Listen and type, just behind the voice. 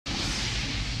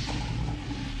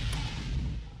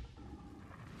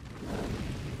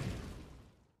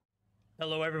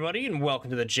Hello everybody and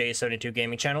welcome to the J72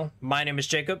 Gaming channel. My name is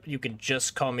Jacob, you can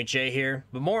just call me Jay here,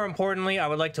 but more importantly I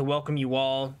would like to welcome you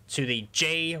all to the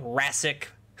J-Rassic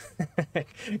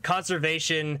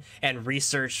conservation and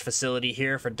research facility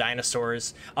here for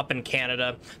dinosaurs up in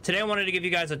Canada. Today I wanted to give you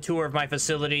guys a tour of my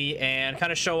facility and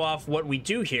kind of show off what we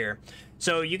do here.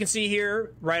 So you can see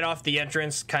here right off the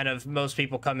entrance, kind of most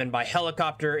people come in by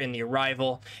helicopter in the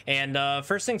arrival. And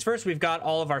first things first, we've got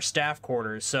all of our staff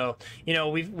quarters. So, you know,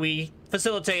 we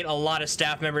facilitate a lot of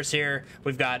staff members here.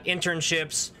 We've got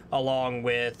internships along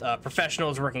with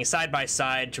professionals working side by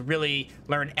side to really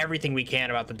learn everything we can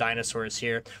about the dinosaurs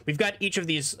here. We've got each of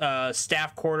these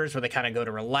staff quarters where they kind of go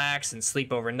to relax and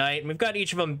sleep overnight. And we've got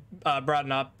each of them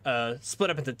split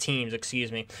up into teams,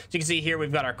 excuse me. So you can see here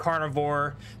we've got our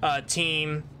carnivore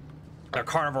team, our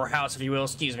carnivore house, if you will.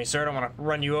 Excuse me, sir, I don't want to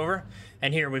run you over.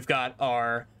 And here we've got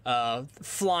our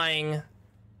flying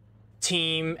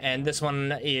team, and this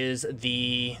one is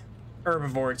the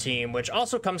herbivore team, which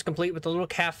also comes complete with a little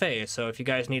cafe. So if you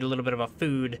guys need a little bit of a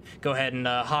food, go ahead and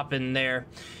hop in there.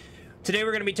 Today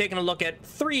we're going to be taking a look at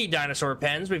 3 dinosaur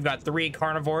pens. We've got 3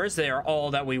 carnivores. They are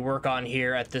all that we work on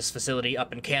here at this facility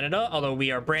up in Canada, although we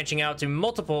are branching out to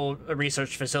multiple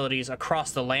research facilities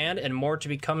across the land, and more to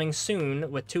be coming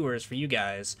soon with tours for you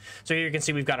guys. So here you can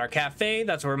see we've got our cafe.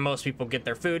 That's where most people get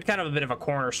their food. Kind of a bit of a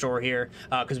corner store here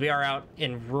because we are out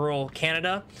in rural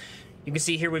Canada. You can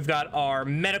see here we've got our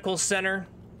medical center,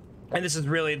 and this is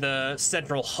really the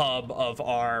central hub of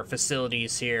our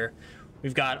facilities here.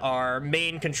 We've got our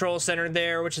main control center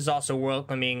there, which is also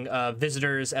welcoming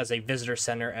visitors as a visitor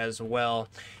center as well.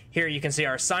 Here you can see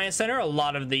our science center. A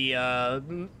lot of the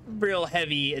real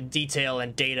heavy detail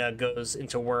and data goes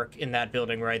into work in that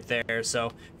building right there.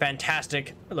 So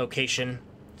fantastic location.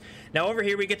 Now over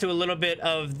here we get to a little bit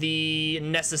of the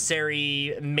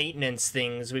necessary maintenance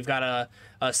things. We've got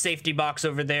a safety box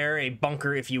over there, a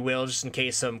bunker if you will, just in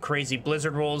case some crazy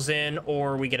blizzard rolls in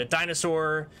or we get a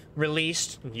dinosaur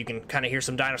released. You can kind of hear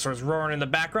some dinosaurs roaring in the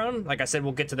background. Like I said,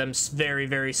 we'll get to them very,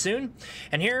 very soon.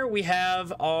 And here we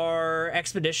have our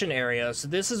expedition area. So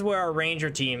this is where our ranger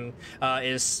team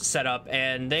is set up,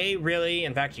 and they really,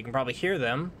 in fact, you can probably hear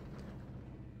them,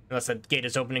 unless that gate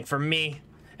is opening for me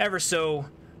ever so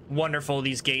wonderful,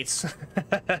 these gates.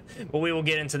 But we will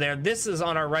get into there. This is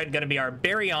on our right going to be our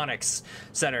baryonyx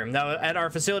center. Now at our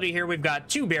facility here we've got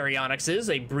 2 baryonyxes,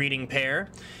 a breeding pair.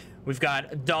 We've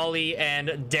got Dolly and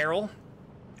Daryl,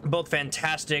 both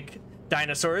fantastic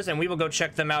dinosaurs, and we will go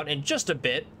check them out in just a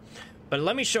bit. But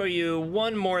let me show you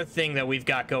one more thing that we've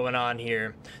got going on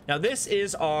here. Now this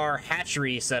is our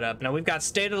hatchery setup. Now we've got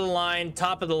state-of-the-line,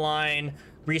 top-of-the-line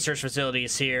research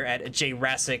facilities here at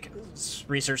J-Rassic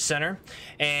Research Center,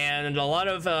 and a lot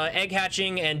of egg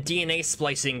hatching and DNA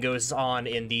splicing goes on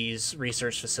in these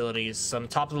research facilities. Some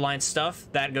top-of-the-line stuff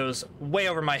that goes way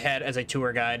over my head as a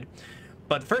tour guide.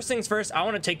 But first things first, I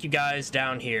want to take you guys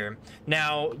down here.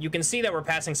 Now, you can see that we're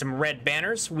passing some red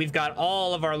banners. We've got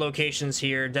all of our locations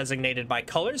here designated by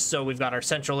colors. So we've got our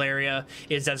central area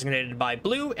is designated by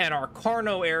blue, and our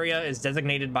Carno area is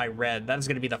designated by red. That is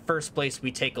going to be the first place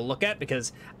we take a look at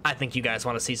because I think you guys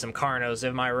want to see some Carnos,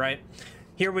 am I right?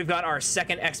 Here we've got our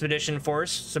 2nd expedition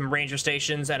force, some ranger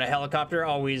stations and a helicopter.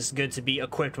 Always good to be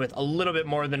equipped with a little bit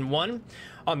more than one.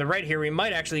 On the right here we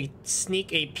might actually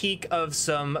sneak a peek of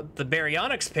the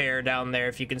baryonyx pair down there,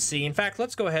 if you can see. In fact,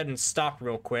 let's go ahead and stop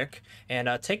real quick and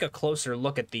take a closer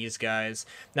look at these guys.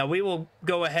 Now we will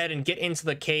go ahead and get into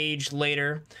the cage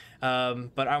later,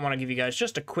 but I want to give you guys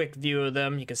just a quick view of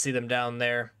them. You can see them down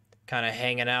there kind of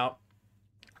hanging out.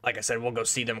 Like I said, we'll go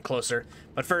see them closer.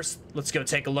 But first, let's go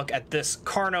take a look at this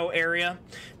Carno area.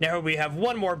 Now we have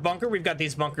one more bunker. We've got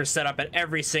these bunkers set up at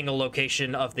every single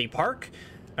location of the park.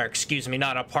 Or excuse me,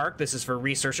 not a park. This is for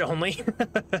research only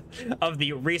of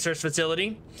the research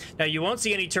facility. Now you won't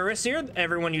see any tourists here.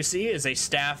 Everyone you see is a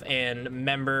staff and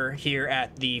member here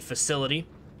at the facility.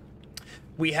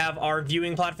 We have our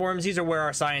viewing platforms. These are where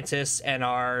our scientists and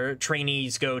our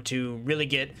trainees go to really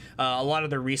get a lot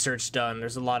of their research done.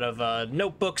 There's a lot of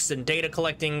notebooks and data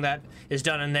collecting that is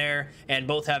done in there, and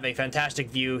both have a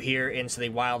fantastic view here into the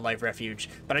wildlife refuge.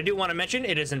 But I do want to mention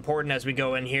it is important as we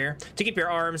go in here to keep your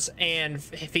arms and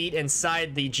feet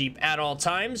inside the Jeep at all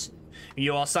times.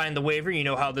 You all signed the waiver. You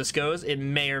know how this goes. It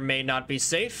may or may not be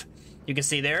safe. You can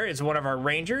see there is one of our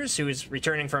rangers who is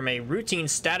returning from a routine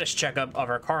status checkup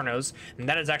of our Carnos, and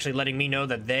that is actually letting me know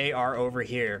that they are over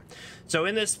here. So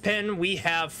in this pen we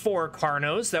have 4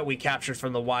 Carnos that we captured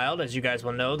from the wild. As you guys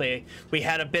will know, we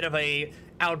had a bit of a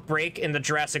outbreak in the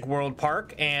Jurassic World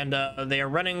Park, and they are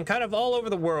running kind of all over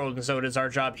the world, and so it is our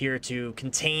job here to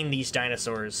contain these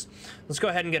dinosaurs. Let's go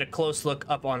ahead and get a close look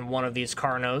up on one of these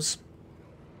Carnos.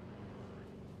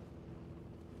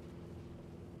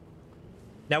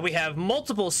 Now we have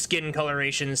multiple skin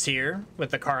colorations here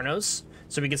with the Carnos.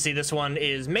 So we can see this one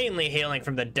is mainly hailing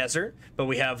from the desert, but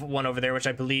we have one over there which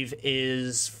I believe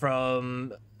is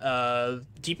from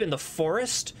deep in the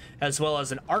forest, as well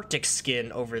as an Arctic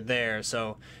skin over there.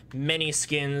 So many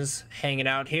skins hanging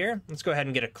out here. Let's go ahead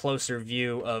and get a closer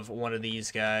view of one of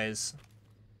these guys.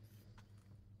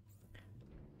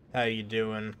 How you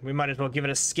doing? We might as well give it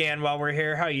a scan while we're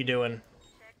here. How you doing?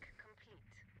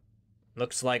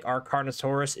 Looks like our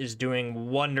Carnotaurus is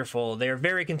doing wonderful. They are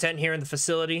very content here in the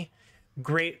facility.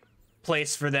 Great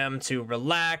place for them to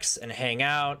relax and hang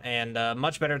out, and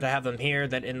much better to have them here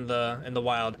than in the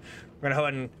wild. We're gonna go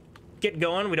ahead and get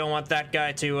going. We don't want that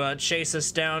guy to chase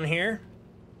us down here.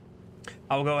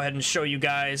 I'll go ahead and show you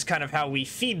guys kind of how we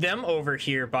feed them over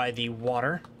here by the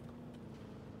water.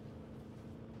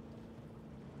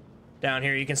 Down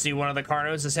here you can see one of the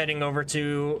Carnos is heading over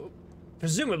to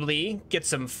presumably get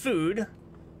some food.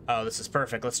 Oh, this is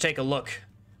perfect. Let's take a look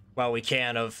while we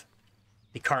can of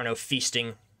the Carno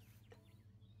feasting.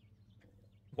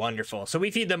 Wonderful. So we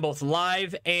feed them both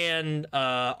live and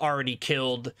already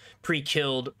killed,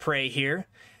 pre-killed prey here.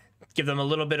 Give them a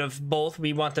little bit of both.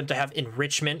 We want them to have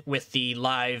enrichment with the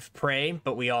live prey,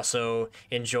 but we also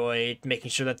enjoy making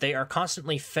sure that they are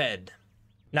constantly fed.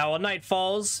 Now, when night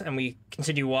falls and we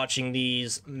continue watching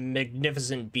these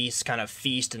magnificent beasts kind of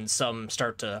feast, and some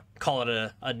start to call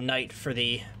it a night for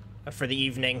the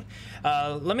evening,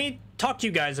 let me talk to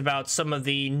you guys about some of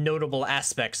the notable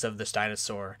aspects of this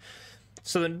dinosaur.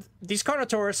 So these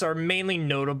Carnotaurus are mainly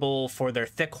notable for their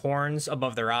thick horns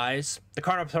above their eyes. The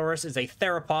Carnotaurus is a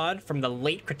theropod from the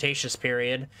late Cretaceous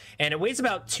period, and it weighs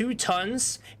about 2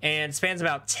 tons and spans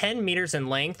about 10 meters in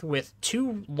length with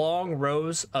 2 long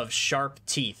rows of sharp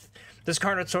teeth. This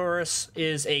Carnotaurus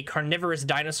is a carnivorous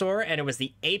dinosaur, and it was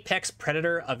the apex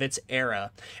predator of its era.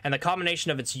 And the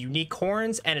combination of its unique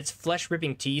horns and its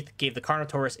flesh-ripping teeth gave the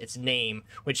Carnotaurus its name,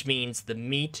 which means the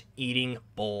meat-eating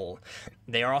bull.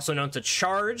 They are also known to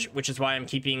charge, which is why I'm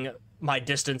keeping my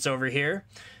distance over here.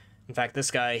 In fact,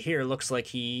 this guy here looks like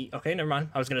he... Okay, never mind.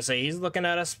 I was going to say he's looking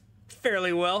at us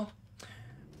fairly well.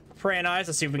 Praying eyes.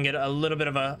 Let's see if we can get a little bit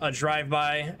of a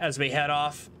drive-by as we head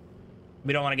off.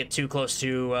 We don't want to get too close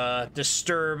to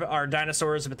disturb our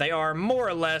dinosaurs, but they are more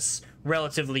or less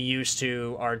relatively used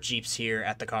to our jeeps here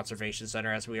at the Conservation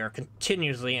Center, as we are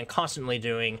continuously and constantly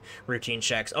doing routine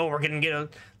checks. Oh, we're going to get a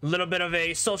little bit of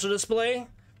a social display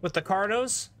with the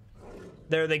Carnos.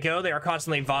 There they go. They are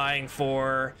constantly vying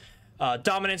for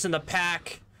dominance in the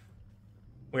pack.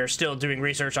 We are still doing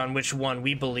research on which one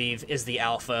we believe is the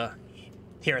alpha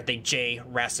here at the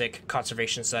J-Rassic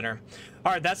Conservation Center.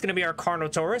 All right, that's going to be our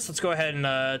Carnotaurus. Let's go ahead and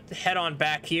head on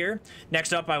back here.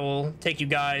 Next up, I will take you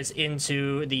guys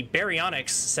into the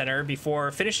Baryonyx Center before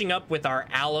finishing up with our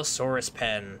Allosaurus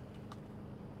pen.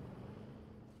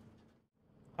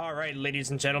 All right,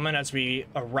 ladies and gentlemen, as we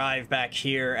arrive back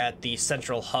here at the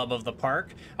central hub of the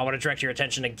park, I want to direct your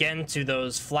attention again to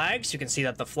those flags. You can see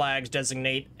that the flags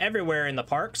designate everywhere in the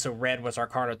park. So red was our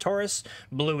Carnotaurus,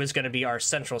 blue is going to be our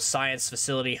Central Science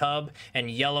Facility hub,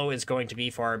 and yellow is going to be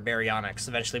for our Baryonyx.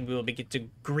 Eventually, we will get to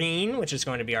green, which is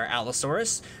going to be our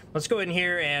Allosaurus. Let's go in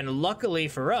here, and luckily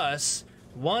for us,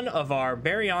 one of our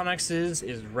Baryonyxes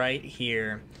is right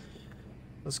here.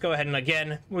 Let's go ahead and,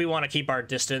 again, we want to keep our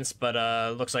distance, but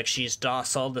looks like she's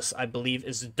docile. This, I believe,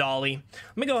 is Dolly.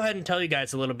 Let me go ahead and tell you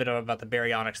guys a little bit about the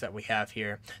Baryonyx that we have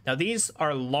here. Now, these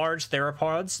are large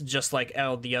theropods, just like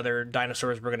all the other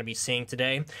dinosaurs we're going to be seeing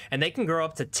today, and they can grow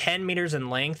up to 10 meters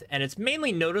in length, and it's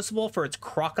mainly noticeable for its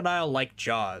crocodile-like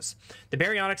jaws. The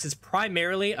Baryonyx is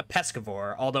primarily a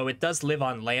pescivore, although it does live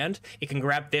on land. It can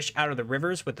grab fish out of the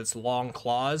rivers with its long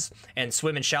claws and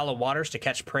swim in shallow waters to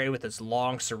catch prey with its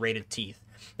long serrated teeth.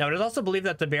 Now, it is also believed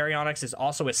that the Baryonyx is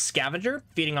also a scavenger,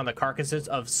 feeding on the carcasses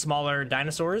of smaller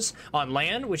dinosaurs on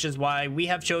land, which is why we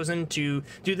have chosen to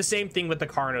do the same thing with the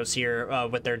Carnos here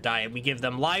with their diet. We give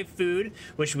them live food,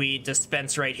 which we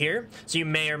dispense right here. So you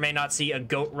may or may not see a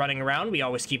goat running around. We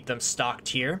always keep them stocked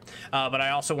here. But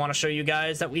I also want to show you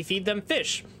guys that we feed them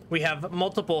fish. We have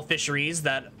multiple fisheries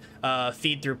that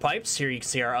feed through pipes. Here you can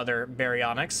see our other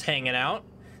Baryonyx hanging out.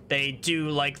 They do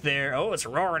like their... Oh, it's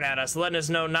roaring at us, letting us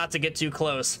know not to get too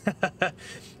close.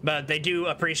 But they do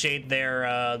appreciate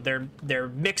their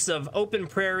mix of open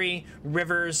prairie,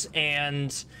 rivers,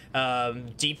 and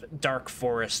deep, dark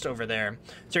forest over there.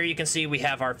 So here you can see we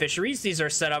have our fisheries. These are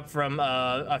set up from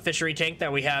a fishery tank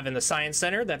that we have in the Science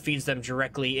Center that feeds them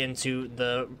directly into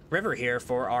the river here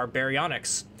for our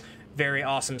Baryonyx. Very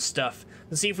awesome stuff.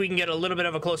 Let's see if we can get a little bit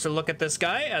of a closer look at this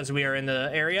guy as we are in the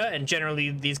area. And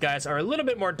generally, these guys are a little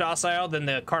bit more docile than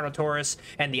the Carnotaurus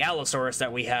and the Allosaurus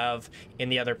that we have in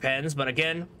the other pens. But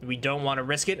again, we don't want to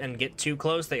risk it and get too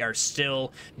close. They are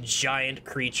still giant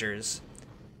creatures.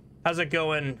 How's it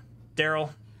going,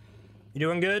 Daryl? You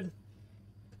doing good?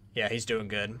 Yeah, he's doing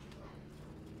good.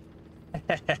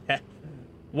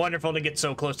 Wonderful to get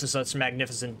so close to such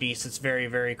magnificent beasts. It's very,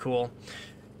 very cool.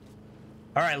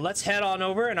 All right, let's head on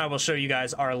over and I will show you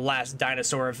guys our last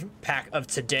dinosaur pack of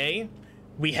today.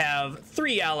 We have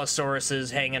 3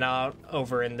 Allosauruses hanging out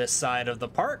over in this side of the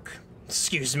park.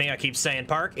 Excuse me, I keep saying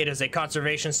park. It is a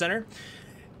conservation center.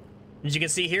 As you can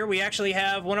see here, we actually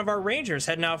have one of our rangers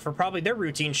heading out for probably their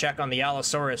routine check on the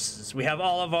Allosauruses. We have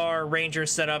all of our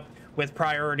rangers set up with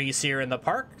priorities here in the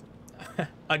park.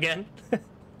 Again,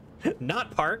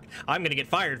 not park. I'm gonna get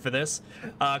fired for this.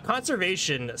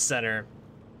 Conservation center.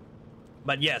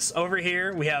 But yes, over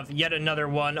here we have yet another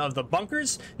one of the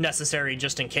bunkers, necessary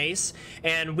just in case.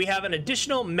 And we have an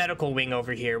additional medical wing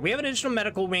over here. We have an additional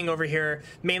medical wing over here,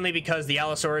 mainly because the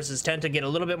Allosauruses tend to get a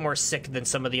little bit more sick than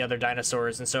some of the other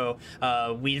dinosaurs. And so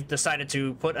we've decided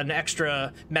to put an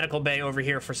extra medical bay over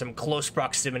here for some close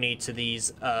proximity to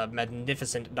these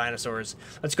magnificent dinosaurs.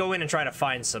 Let's go in and try to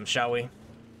find some, shall we?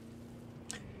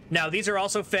 Now, these are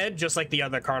also fed, just like the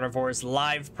other carnivores,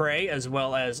 live prey, as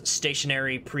well as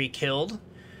stationary pre-killed.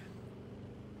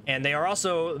 And they are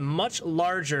also much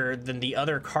larger than the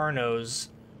other carnos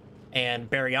and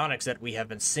baryonyx that we have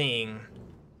been seeing.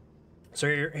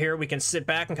 So here we can sit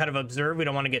back and kind of observe. We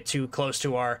don't want to get too close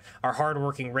to our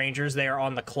hard-working rangers. They are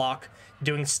on the clock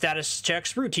doing status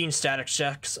checks, routine status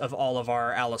checks of all of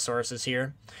our Allosauruses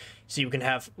here. So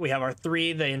we have our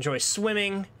 3. They enjoy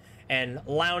swimming and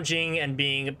lounging and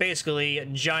being basically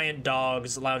giant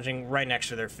dogs lounging right next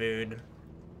to their food.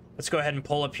 Let's go ahead and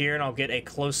pull up here and I'll get a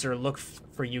closer look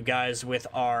for you guys with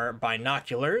our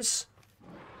binoculars.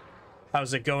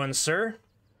 How's it going, sir?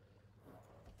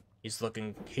 He's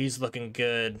looking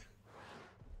good.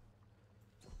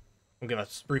 I'll give a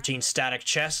routine static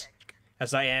check,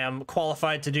 as I am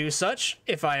qualified to do such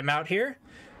if I am out here.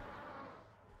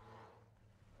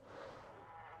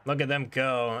 Look at them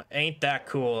go. Ain't that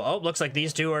cool? Oh, looks like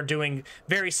these two are doing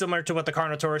very similar to what the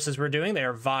Carnotauruses were doing. They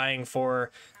are vying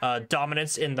for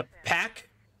dominance in the pack.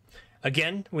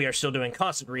 Again, we are still doing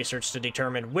constant research to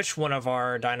determine which one of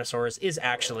our dinosaurs is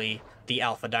actually the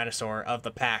alpha dinosaur of the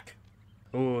pack.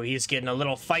 Ooh, he's getting a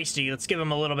little feisty. Let's give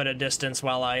him a little bit of distance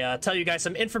while I tell you guys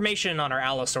some information on our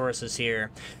Allosauruses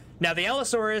here. Now, the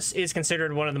Allosaurus is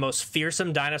considered one of the most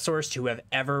fearsome dinosaurs to have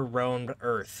ever roamed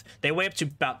Earth. They weigh up to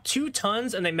about 2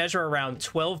 tons and they measure around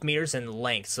 12 meters in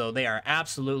length, so they are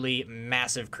absolutely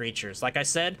massive creatures. Like I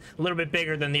said, a little bit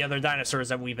bigger than the other dinosaurs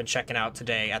that we've been checking out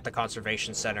today at the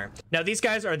Conservation Center. Now, these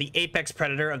guys are the apex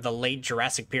predator of the late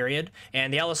Jurassic period,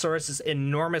 and the Allosaurus's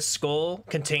enormous skull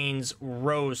contains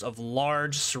rows of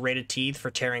large serrated teeth for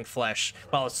tearing flesh,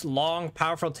 while its long,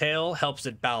 powerful tail helps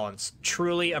it balance.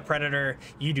 Truly a predator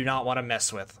you do not want to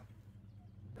mess with.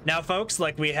 Now, folks,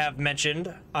 like we have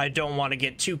mentioned, I don't want to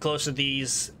get too close to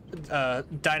these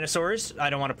dinosaurs. I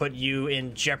don't want to put you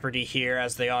in jeopardy here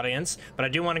as the audience, but I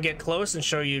do want to get close and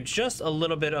show you just a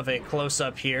little bit of a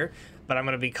close-up here. But I'm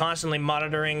going to be constantly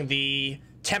monitoring the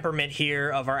temperament here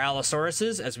of our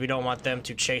Allosauruses, as we don't want them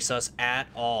to chase us at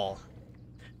all.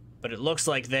 But it looks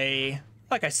like they,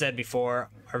 like I said before,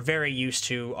 are very used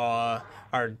to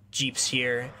our jeeps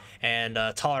here and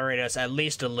tolerate us at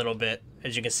least a little bit.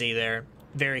 As you can see, they're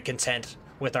very content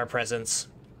with our presence.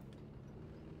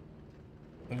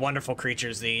 Wonderful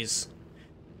creatures, these.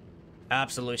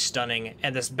 Absolutely stunning.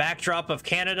 And this backdrop of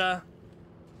Canada,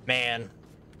 man,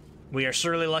 we are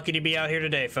surely lucky to be out here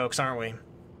today, folks, aren't we?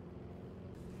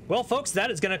 Well, folks,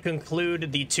 that is going to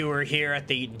conclude the tour here at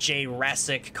the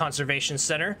J-Rassic Conservation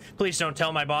Center. Please don't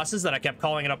tell my bosses that I kept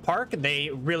calling it a park. They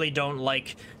really don't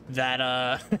like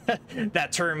that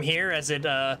that term here, as it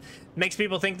makes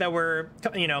people think that we're,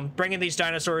 you know, bringing these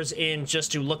dinosaurs in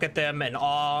just to look at them and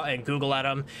awe and Google at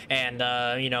them.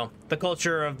 And, you know, the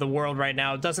culture of the world right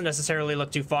now doesn't necessarily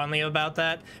look too fondly about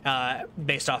that,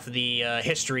 based off of the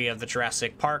history of the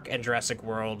Jurassic Park and Jurassic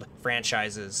World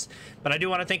franchises. But I do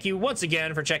want to thank you once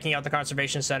again for checking out the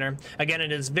Conservation Center. Again,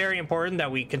 it is very important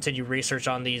that we continue research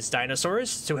on these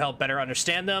dinosaurs to help better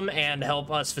understand them and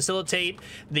help us facilitate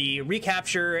the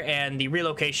recapture and the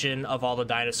relocation of all the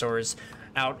dinosaurs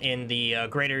out in the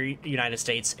greater United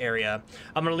States area.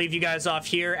 I'm going to leave you guys off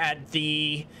here at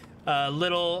the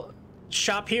little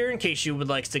shop here in case you would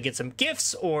like to get some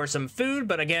gifts or some food.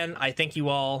 But again, I thank you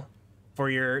all for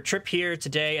your trip here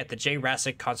today at the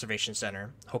J-Rassic Conservation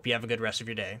Center. Hope you have a good rest of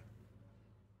your day.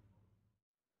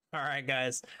 All right,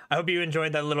 guys. I hope you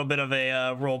enjoyed that little bit of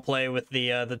a role play with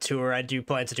the tour. I do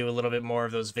plan to do a little bit more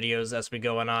of those videos as we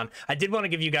go on. I did want to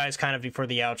give you guys kind of before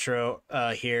the outro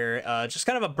here, just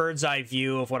kind of a bird's eye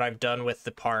view of what I've done with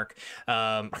the park.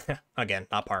 Again,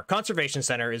 not park. Conservation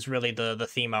Center is really the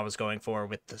theme I was going for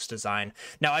with this design.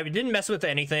 Now, I didn't mess with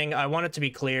anything. I want it to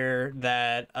be clear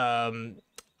that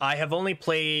I have only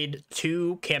played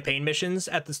 2 campaign missions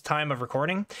at this time of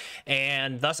recording,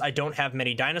 and thus I don't have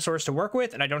many dinosaurs to work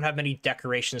with, and I don't have many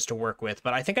decorations to work with,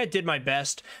 but I think I did my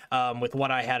best with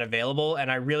what I had available,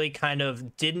 and I really kind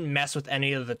of didn't mess with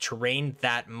any of the terrain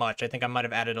that much. I think I might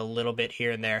have added a little bit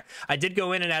here and there. I did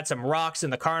go in and add some rocks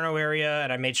in the Carno area,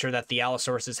 and I made sure that the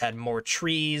Allosauruses had more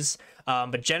trees.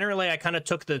 But generally, I kind of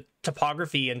took the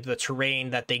topography and the terrain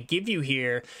that they give you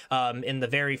here in the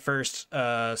very first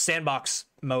sandbox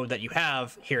mode that you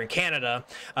have here in Canada.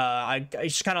 I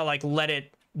just kind of like let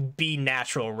it be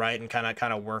natural, right, and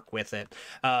kind of work with it.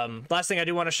 Last thing I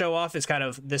do want to show off is kind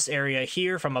of this area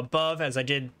here from above, as I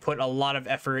did put a lot of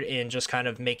effort in just kind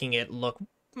of making it look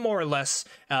more or less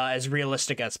as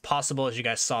realistic as possible, as you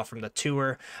guys saw from the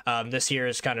tour. This here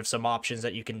is kind of some options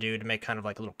that you can do to make kind of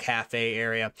like a little cafe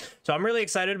area. So I'm really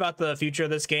excited about the future of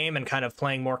this game and kind of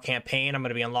playing more campaign. I'm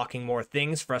going to be unlocking more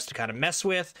things for us to kind of mess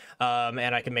with,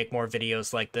 and I can make more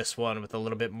videos like this one with a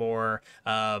little bit more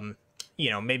you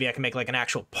know, maybe I can make like an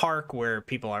actual park where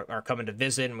people are coming to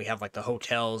visit, and we have like the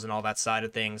hotels and all that side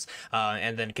of things,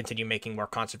 and then continue making more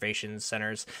conservation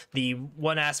centers. The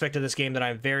one aspect of this game that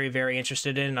I'm very, very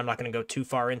interested in, I'm not going to go too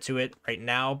far into it right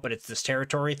now, but it's this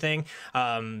territory thing.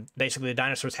 Basically, the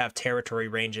dinosaurs have territory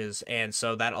ranges, and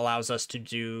so that allows us to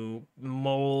do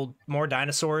more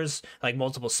dinosaurs, like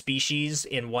multiple species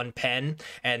in one pen,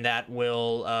 and that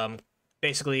will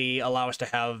basically allow us to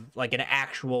have like an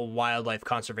actual wildlife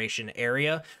conservation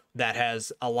area that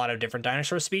has a lot of different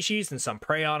dinosaur species, and some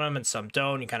prey on them and some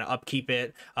don't. You kind of upkeep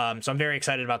it. So I'm very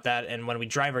excited about that. And when we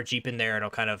drive our Jeep in there, it'll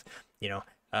kind of, you know,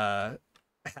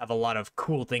 have a lot of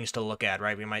cool things to look at,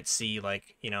 right? We might see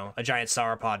like, you know, a giant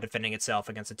sauropod defending itself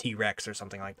against a T-Rex or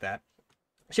something like that.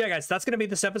 So yeah, guys, that's going to be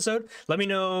this episode. Let me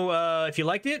know if you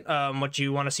liked it, what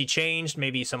you want to see changed,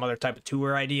 maybe some other type of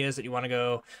tour ideas that you want to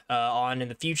go on in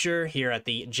the future here at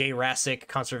the J-Rassic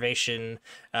Conservation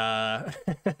mega,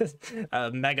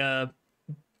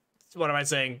 what am I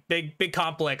saying? Big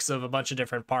complex of a bunch of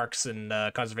different parks and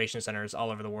conservation centers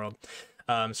all over the world.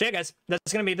 So yeah, guys,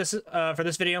 that's going to be this for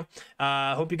this video.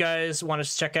 Hope you guys want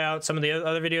to check out some of the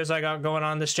other videos I got going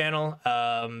on this channel.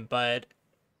 But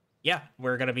yeah,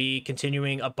 we're going to be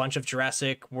continuing a bunch of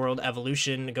Jurassic World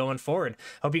evolution going forward.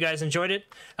 Hope you guys enjoyed it.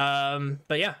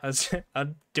 But yeah,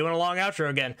 I'm doing a long outro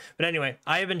again. But anyway,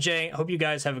 I have been Jay. Hope you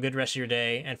guys have a good rest of your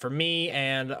day. And for me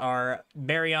and our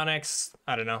Baryonyx,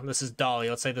 I don't know, this is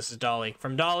Dolly. Let's say this is Dolly.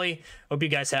 From Dolly, hope you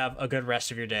guys have a good rest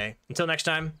of your day. Until next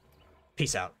time,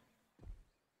 peace out.